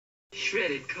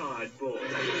Shredded cardboard.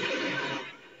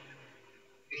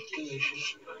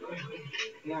 Delicious.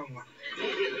 More.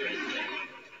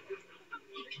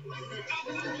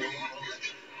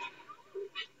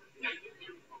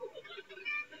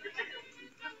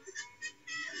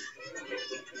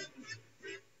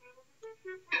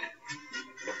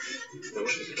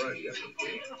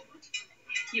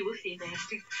 You will see,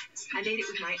 Master. I made it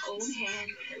with my own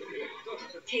hand.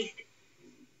 Taste it.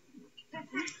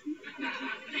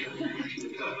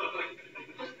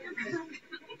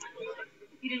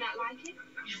 You do not like it?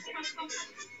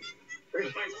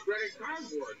 It's like shredded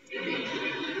cardboard.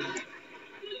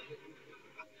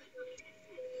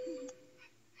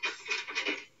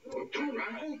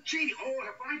 Oh, gee,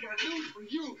 have I got news for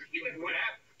you. What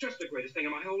happened? Just the greatest thing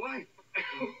in my whole life.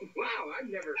 Wow, I've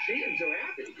never seen him so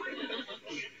happy.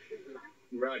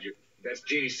 Roger, that's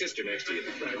Jeannie's sister next to you.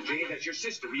 Jeannie, that's your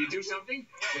sister. Will you do something?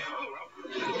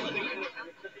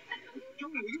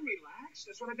 Joey, will you relax?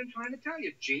 That's what I've been trying to tell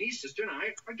you. Jeannie's sister and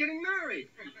I are getting married.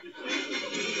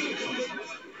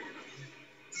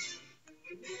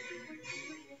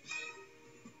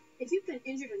 If you've been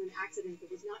injured in an accident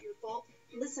that was not your fault,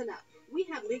 listen up. We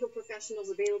have legal professionals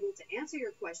available to answer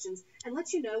your questions and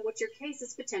let you know what your case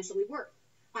is potentially worth.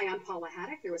 Hi, I'm Paula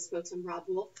Haddock, here with spokesman Rob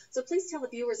Wolf. So please tell the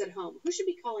viewers at home, who should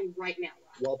be calling right now,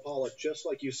 Rob? Well, Paula, just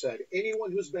like you said,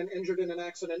 anyone who's been injured in an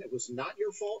accident, it was not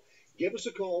your fault, give us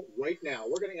a call right now.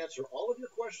 We're going to answer all of your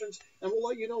questions, and we'll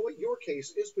let you know what your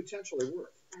case is potentially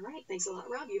worth. All right, thanks a lot,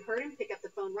 Rob. You heard him. Pick up the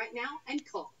phone right now and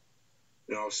call.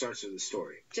 It all starts with the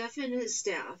story. Jeff and his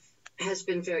staff has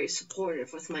been very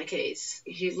supportive with my case.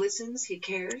 He listens, he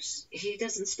cares, he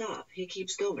doesn't stop, he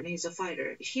keeps going, he's a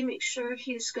fighter. He makes sure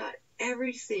he's got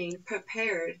everything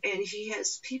prepared, and he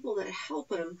has people that help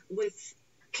him with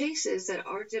cases that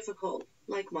are difficult,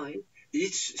 like mine.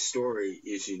 Each story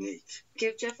is unique.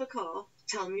 Give Jeff a call,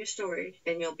 tell him your story,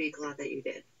 and you'll be glad that you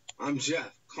did. I'm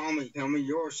Jeff. Call me, tell me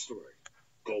your story.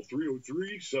 Call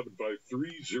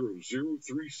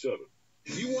 303-753-0037.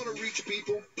 If you want to reach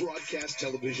people, broadcast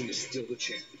television is still the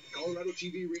champ. Colorado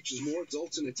TV reaches more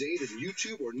adults in a day than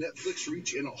YouTube or Netflix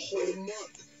reach in a whole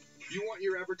month. You want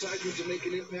your advertisement to make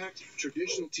an impact?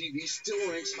 Traditional TV still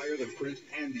ranks higher than print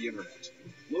and the internet.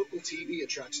 Local TV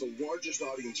attracts the largest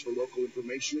audience for local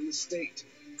information in the state.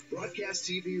 Broadcast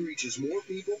TV reaches more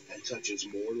people and touches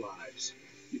more lives.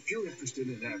 If you're interested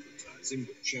in advertising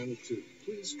with Channel 2,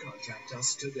 please contact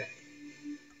us today.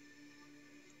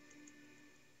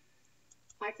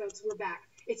 Hi, folks, we're back.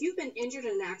 If you've been injured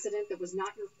in an accident that was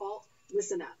not your fault,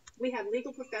 listen up. We have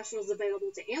legal professionals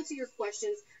available to answer your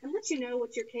questions and let you know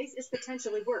what your case is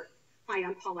potentially worth. Hi,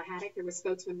 I'm Paula Haddock, here with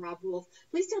spokesman Rob Wolf.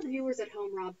 Please tell the viewers at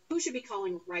home, Rob, who should be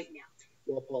calling right now.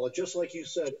 Well, Paula, just like you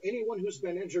said, anyone who's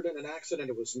been injured in an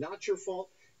accident, it was not your fault,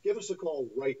 give us a call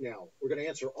right now. We're going to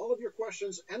answer all of your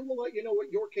questions, and we'll let you know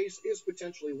what your case is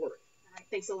potentially worth. All right,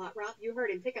 thanks a lot, Rob. You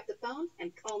heard him. Pick up the phone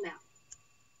and call now.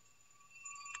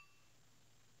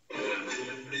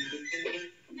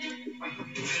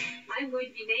 I'm going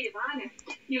to be maid of honor.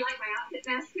 You like my outfit,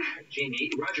 Master? Jeannie,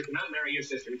 Roger cannot marry your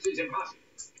sister. It's impossible.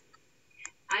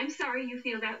 I'm sorry you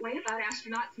feel that way about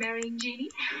astronauts marrying Jeannie.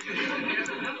 It has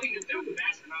nothing to do with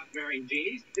astronauts marrying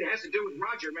Jeannies. It has to do with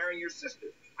Roger marrying your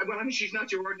sister. Well, I mean, she's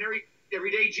not your ordinary,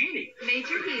 everyday Jeannie.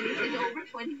 Major Healy is over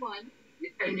 21.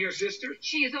 And your sister?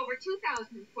 She is over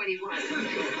 2021. Let's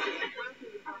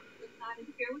not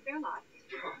interfere with their lives.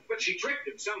 But she tricked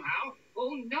him somehow.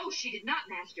 Oh, no, she did not,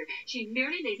 Master. She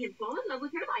merely made him fall in love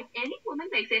with her like any woman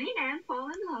makes any man fall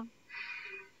in love.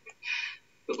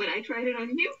 But when I tried it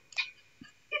on you,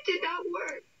 it did not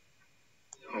work.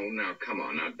 Oh, now, come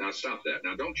on. Now, stop that.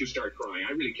 Now, don't you start crying.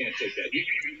 I really can't take that.